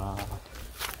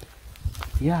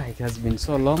yeah, it has been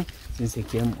so long since I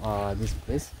came this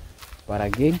place. But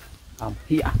again, I'm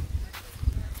here.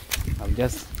 I've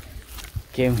just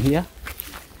came here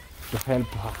to help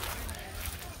her,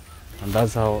 and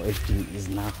that's how everything is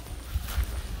now.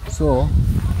 So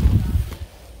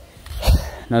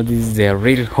now this is the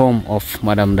real home of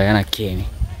Madam Diana Kenny.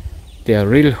 Their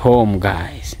real home,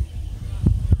 guys.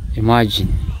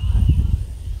 Imagine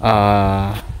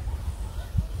a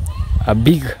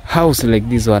big house like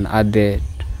this one at the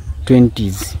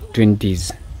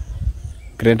 20s.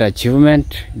 Great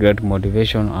achievement, great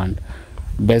motivation, and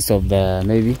best of the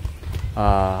maybe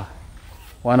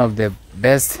one of the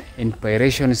best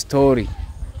inspiration story.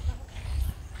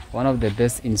 One of the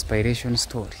best inspiration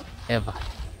story ever.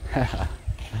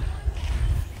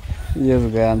 Yes,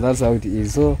 guys, and that's how it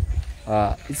is. So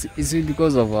it's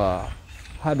because of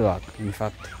hard work. In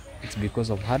fact, it's because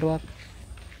of hard work,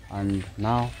 and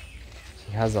now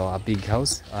she has a big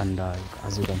house, and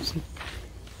as you can see,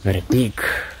 very big,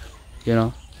 you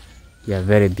know. Yeah,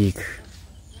 very big,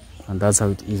 and that's how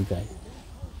it is, guys.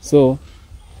 So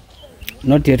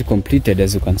not yet completed,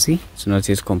 as you can see. It's not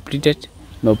yet completed,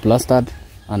 no plastered,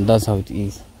 and that's how it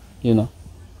is, you know.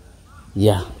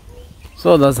 Yeah,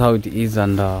 so that's how it is,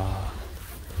 and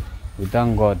we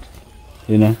thank God,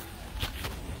 you know.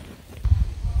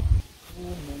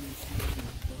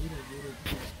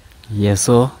 Yeah,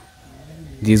 so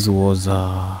this was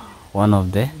one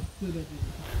of the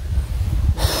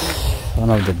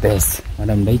best.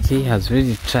 Madam Daiki has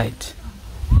really tried.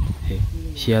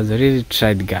 She has really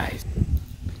tried, guys.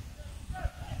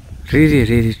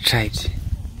 Really tried.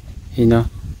 You know,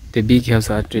 the big house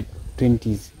at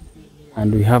 20s,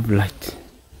 and we have light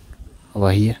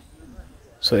over here,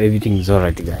 so everything is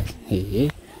alright, guys.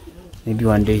 Maybe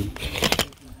one day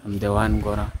I'm the one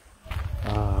gonna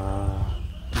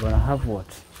have what?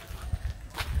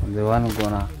 I'm the one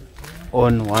gonna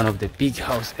own one of the big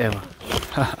house ever.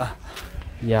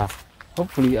 Yeah,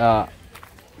 hopefully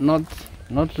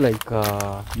not like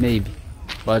maybe,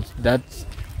 but that's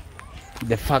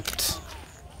the fact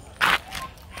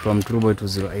from Trueboy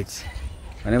 208.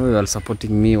 Whenever you are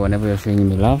supporting me, whenever you're showing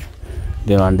me love,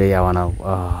 then one day I wanna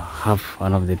have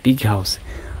one of the big house.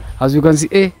 As you can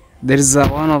see, there is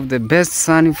one of the best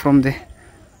sun from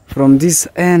this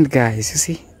end, guys. You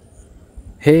see?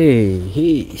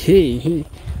 Hey,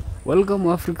 welcome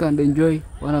Africa, and enjoy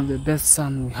one of the best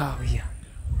sun we have here.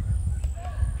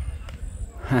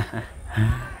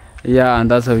 Yeah, and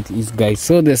that's how it is, guys.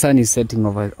 So the sun is setting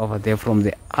over there from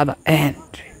the other end.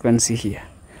 You can see here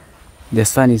the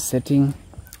sun is setting.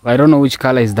 I don't know which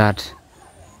color is that.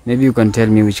 Maybe you can tell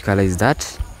me which color is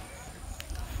that.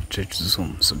 Try to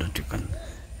zoom so that you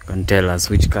can tell us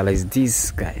which color is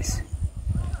this, guys.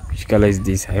 Which color is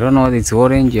this? I don't know whether it's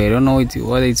orange. I don't know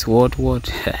whether it's what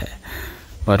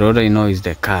but what I know is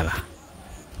the color.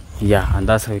 Yeah, and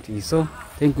that's how it is. So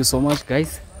thank you so much,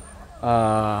 guys.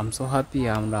 I'm so happy.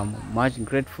 I'm much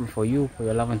grateful for you, for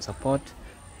your love and support.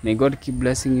 May God keep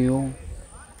blessing you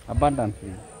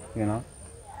abundantly, you know.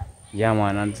 Yeah,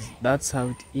 man, and that's how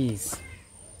it is,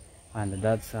 and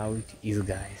that's how it is,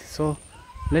 guys. So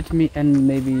let me end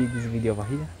maybe this video over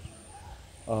here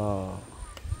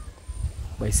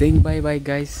by saying bye bye,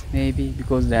 guys. Maybe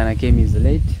because Diana came is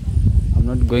late, I'm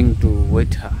not going to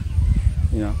wait her,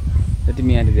 you know. Let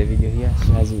me end the video here.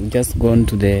 She has just gone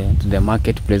to the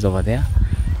marketplace over there.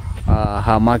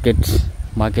 Her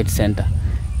market center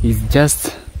is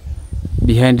just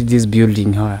behind this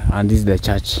building here, and this is the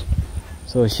church.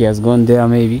 So she has gone there.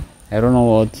 Maybe I don't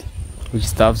know which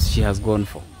stuff she has gone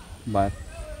for, but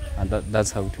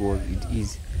that's how it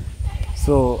is.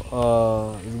 So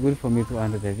it's good for me to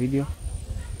end the video.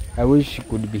 I wish she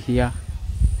could be here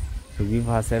to give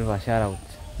herself a shout out,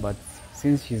 but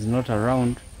since she's not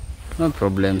around, no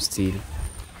problem still,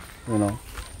 you know.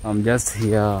 I'm just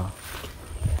here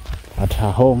at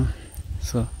her home,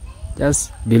 so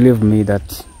just believe me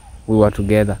that we were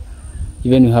together.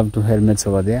 Even you have two helmets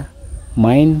over there.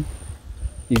 Mine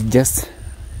is just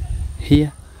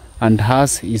here, and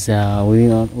hers is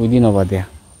within over there.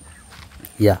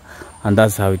 Yeah, and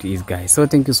that's how it is, guys. So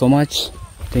thank you so much.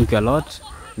 Thank you a lot.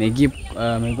 May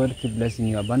God keep blessing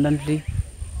you abundantly,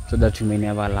 so that you may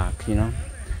never lack, you know.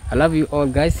 I love you all,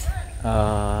 guys.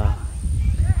 Yeah,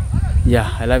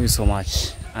 I love you so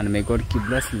much, and may God keep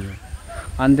blessing you.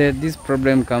 And this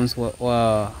problem comes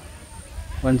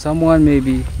when someone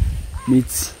maybe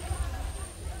meets.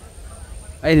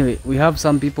 Anyway, we have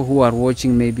some people who are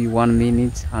watching maybe 1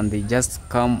 minute, and they just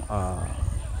come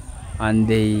and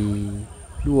they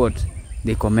do what?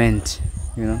 They comment,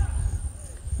 you know.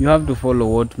 You have to follow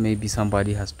what maybe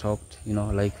somebody has talked, you know,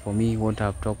 like for me, what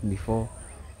I've talked before,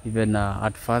 even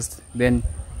at first. Then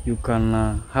you can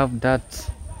have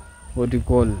that, what you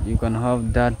call, you can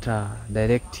have that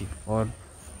directive, or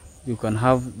you can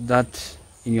have that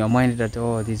in your mind that,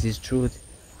 oh, this is truth.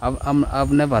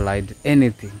 I've never lied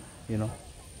anything, you know.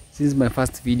 Since my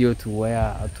first video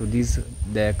to this,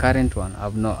 the current one,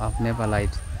 I've never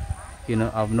lied, you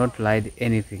know. I've not lied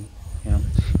anything, you know.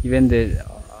 Even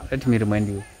let me remind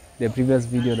you, the previous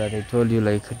video that I told you,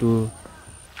 like,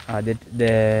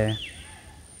 the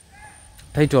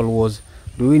title was,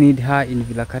 do we need her in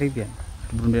Villa Caribbean,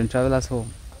 Burundian Travelers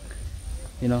Home?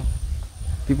 You know,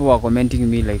 people were commenting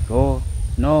me like, oh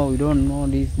no, we don't know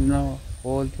this, no,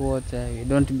 old water,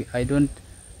 I don't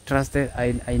trust it,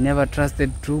 I never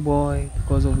trusted True Boy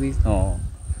because of this. No,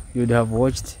 you'd have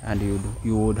watched and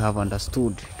you would have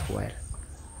understood it well.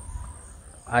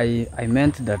 I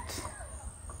meant that,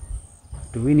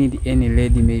 do we need any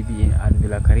lady maybe at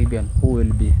Villa Caribbean who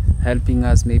will be helping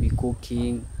us, maybe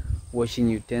cooking, washing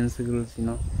utensils, you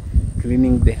know,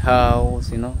 cleaning the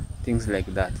house, you know, things like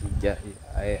that.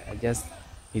 I just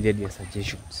needed your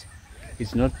suggestions.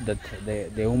 It's not that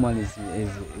the woman is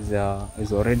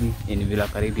already in Villa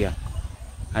Caribbean,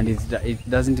 and it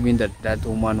doesn't mean that that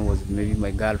woman was maybe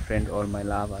my girlfriend or my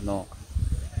lover. No,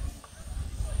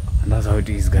 and that's how it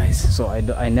is, guys. So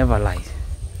I never lied,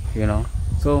 you know.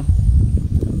 So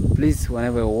please,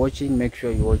 whenever you're watching, make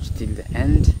sure you watch till the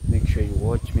end. Make sure you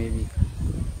watch maybe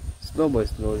slow by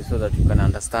slow, so that you can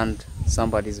understand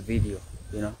somebody's video,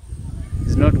 you know.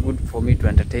 It's not good for me to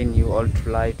entertain you or to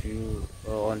lie to you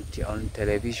on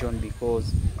television,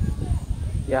 because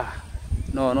yeah,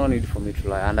 no need for me to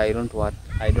lie, and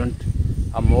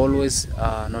I'm always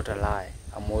not a lie,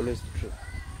 I'm always true,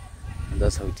 and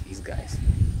that's how it is, guys.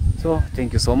 So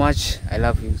thank you so much. I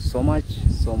love you so much.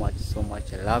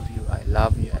 I love you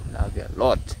a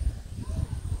lot.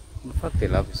 In fact, I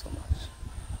love you so much,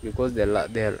 because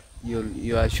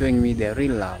you are showing me the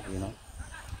real love, you know,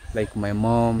 like my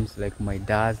moms, like my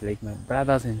dads, like my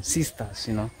brothers and sisters,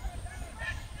 you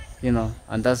know,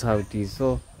 and that's how it is.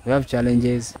 So we have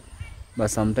challenges,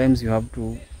 but sometimes you have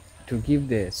to give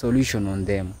the solution on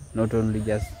them, not only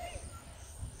just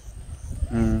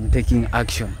taking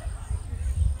action.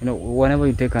 You know, whenever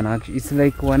you take an action, it's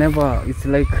like when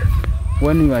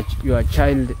your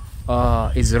child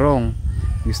is wrong,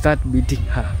 you start beating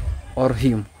her or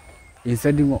him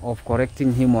instead of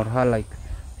correcting him or her, like,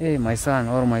 hey, my son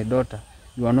or my daughter,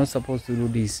 you are not supposed to do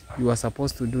this, you are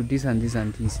supposed to do this and this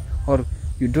and this, or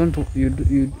you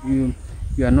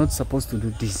are not supposed to do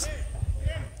this,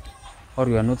 or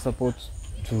you are not supposed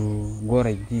to go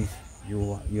like this,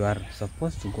 you are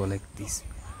supposed to go like this.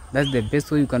 That's the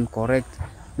best way you can correct,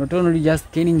 not only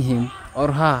just caning him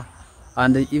or her,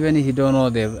 and even if you don't know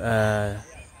the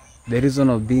reason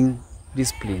of being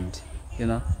disciplined, you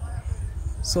know.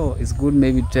 So it's good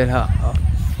maybe to tell her,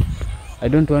 I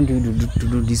don't want you to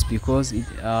do this, because it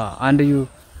and you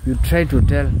try to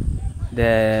tell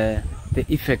the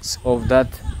effects of that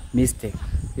mistake,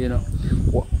 you know.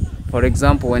 For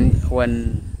example,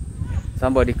 when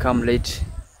somebody come late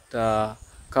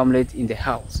in the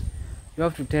house, you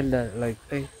have to tell that, like,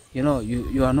 hey, you know,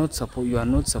 you are not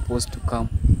supposed to come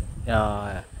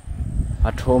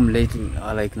at home late,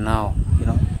 like now, you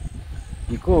know,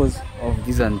 because of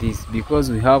this and this,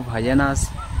 because we have hyenas,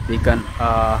 they can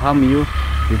harm you,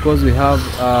 because we have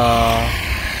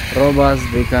robbers,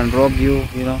 they can rob you,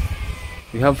 you know.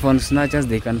 We have phone snatchers,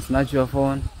 they can snatch your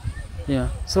phone, yeah.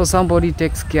 So somebody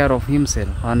takes care of himself,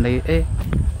 and I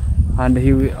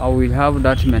will have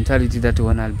that mentality that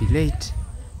when I'll be late,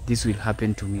 this will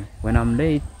happen to me. When I'm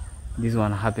late, this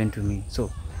one happened to me.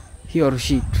 So he or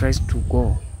she tries to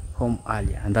go home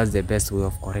earlier, and that's the best way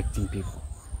of correcting people,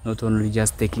 not only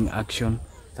just taking action,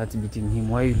 start beating him,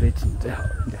 why are you late in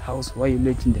the house, why are you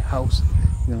late in the house,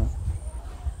 you know.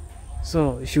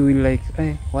 So she will like,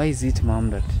 hey, why is it,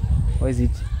 mom, why is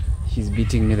it she's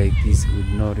beating me like this with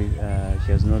no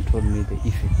she has not told me the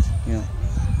effect, you know.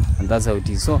 And that's how it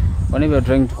is. So whenever you're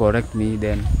trying to correct me,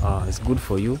 then it's good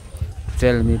for you to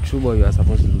tell me, True Boy, you are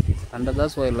supposed to do this. And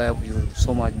that's why I love you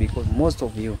so much, because most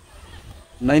of you,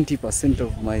 90%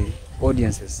 of my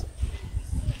audiences,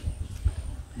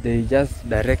 they just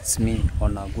direct me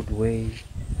on a good way,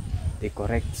 they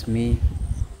correct me,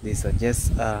 they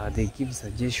suggest, they give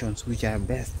suggestions which are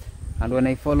best, and when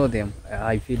I follow them,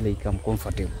 I feel like I'm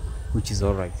comfortable, which is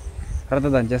all right, rather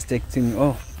than just texting me,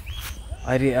 oh,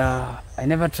 I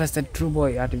never trusted True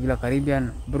Boy at Villa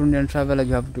Caribbean, Burundian traveler,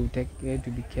 you have to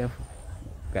be careful,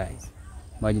 guys.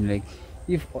 Imagine, like,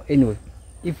 if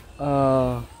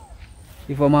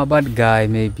I'm a bad guy,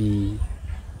 maybe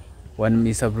when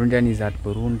Mr. Burundian is at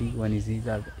Burundi, when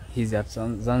he's at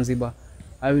Zanzibar,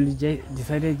 I will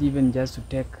decided even just to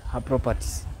take her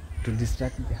properties, to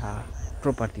distract her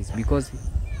properties, because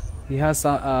he has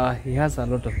a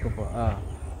lot of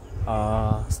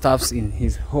stuffs in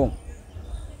his home.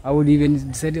 I would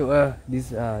even decide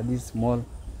this small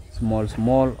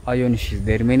iron sheets,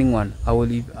 the remaining one, I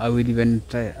will even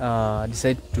try,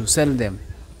 decide to sell them,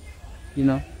 you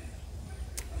know.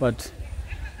 But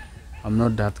I'm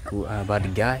not that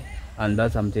bad guy, and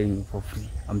that's I'm telling you for free.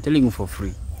 I'm telling you for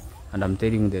free, and I'm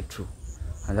telling you the truth,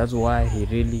 and that's why he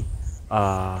really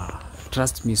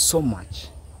trusts me so much.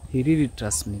 He really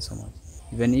trusts me so much.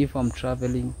 Even if I'm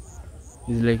traveling,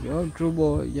 he's like, "Oh, true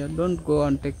boy, yeah, don't go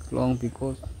and take long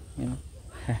because, you know,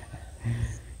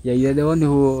 yeah, you're the one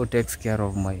who takes care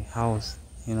of my house,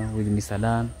 you know, with Mr.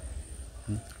 Dan."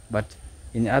 But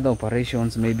in other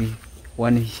operations, maybe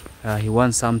when he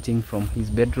wants something from his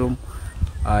bedroom,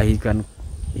 I'm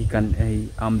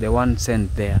the one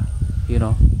sent there, you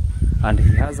know, and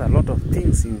he has a lot of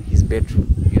things in his bedroom,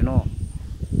 you know.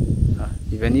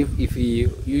 Even if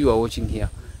you are watching here,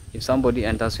 if somebody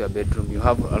enters your bedroom, you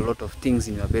have a lot of things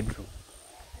in your bedroom,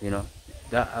 you know.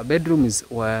 The bedroom is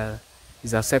a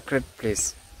sacred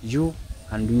place, you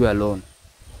and you alone.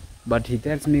 But he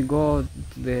tells me, go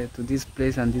to this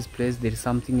place and this place, there is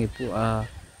something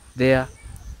there,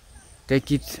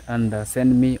 take it and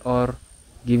send me or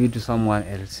give it to someone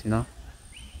else, you know,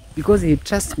 because he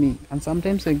trusts me. And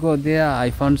sometimes I go there,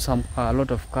 I found a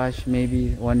lot of cash,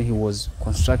 maybe when he was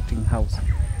constructing house,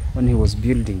 when he was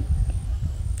building.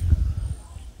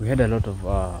 We had a lot of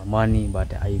money,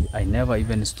 but I never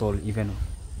even stole even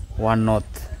one note,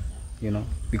 you know,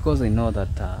 because I know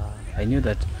that I knew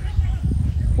that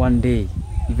one day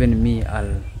even me,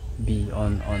 I'll be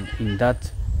in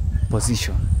that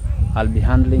position. I'll be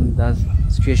handling that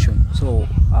situation. So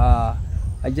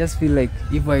I just feel like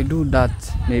if I do that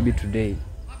maybe today,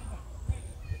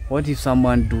 what if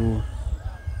someone do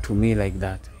to me like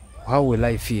that? How will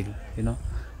I feel, you know?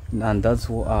 And that's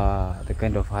the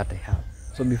kind of heart I have.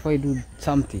 So before I do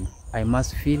something, I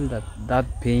must feel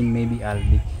that pain. Maybe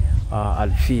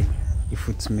I'll feel if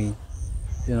it's me,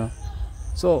 you know.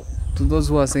 So to those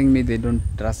who are saying me they don't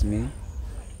trust me,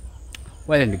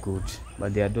 well and good,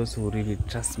 but there are those who really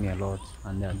trust me a lot,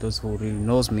 and there are those who really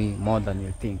knows me more than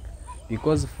you think.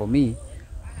 Because for me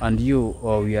and you,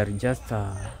 we are just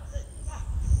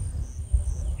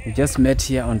we just met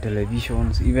here on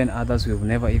televisions. Even others we've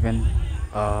never even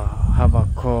have a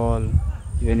call,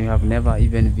 even we have never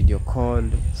even video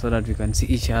called so that we can see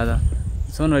each other.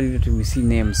 It's only that we see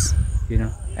names, you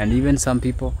know, and even some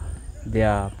people,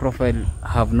 their profile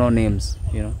have no names,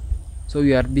 you know. So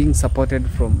we are being supported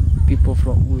from people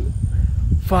from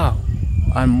far,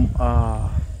 and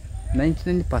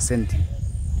 99%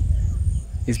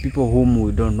 is people whom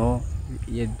we don't know,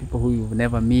 yet people who we've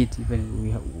never meet,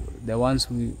 even the ones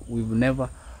we've never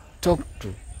talked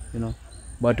to, you know.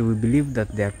 But we believe that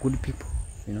they are good people,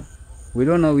 you know. We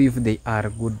don't know if they are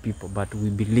good people, but we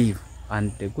believe,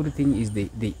 and the good thing is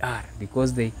they are,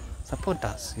 because they support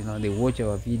us, you know. They watch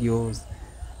our videos,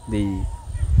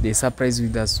 they surprise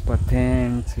with us super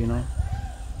thanks, you know.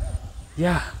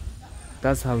 Yeah,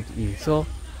 that's how it is. So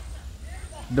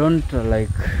don't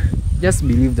just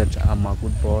believe that I'm a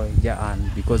good boy, yeah,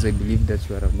 and because I believe that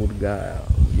you are a good guy,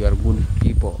 you are good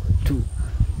people too,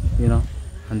 you know.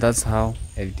 And that's how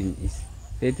everything is.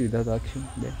 Say it without action,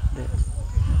 there.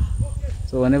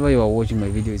 So whenever you are watching my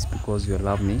video, it's because you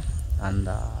love me, and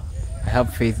I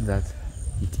have faith that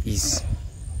it is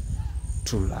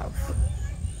true love.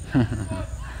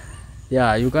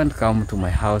 Yeah, you can't come to my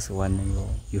house when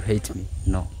you hate me.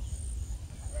 No,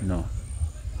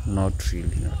 not really.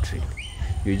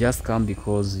 You just come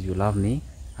because you love me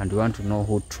and you want to know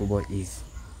who True Boy is,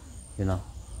 you know.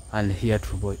 And here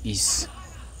True Boy is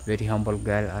very humble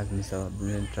girl, as Mr.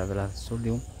 Brilliant Traveler told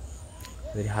you.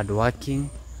 Very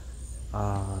hardworking,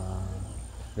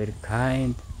 very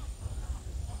kind,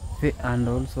 and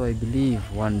also I believe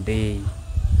one day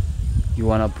you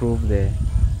wanna prove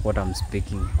what I'm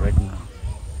speaking right now.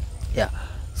 Yeah.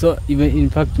 So even in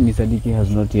fact, Mr. DK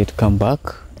has not yet come back,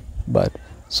 but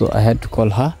so I had to call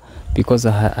her because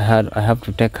I have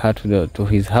to take her to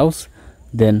his house,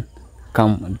 then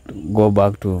go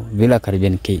back to Villa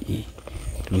Caribbean KE,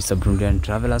 to Mr. Brilliant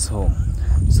Traveler's home.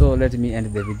 So let me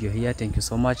end the video here. Thank you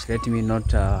so much. Let me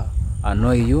not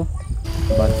annoy you,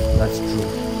 but that's true.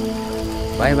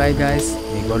 Bye bye guys.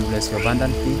 May God bless you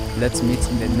abundantly. Let's meet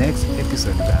in the next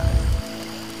episode, guys.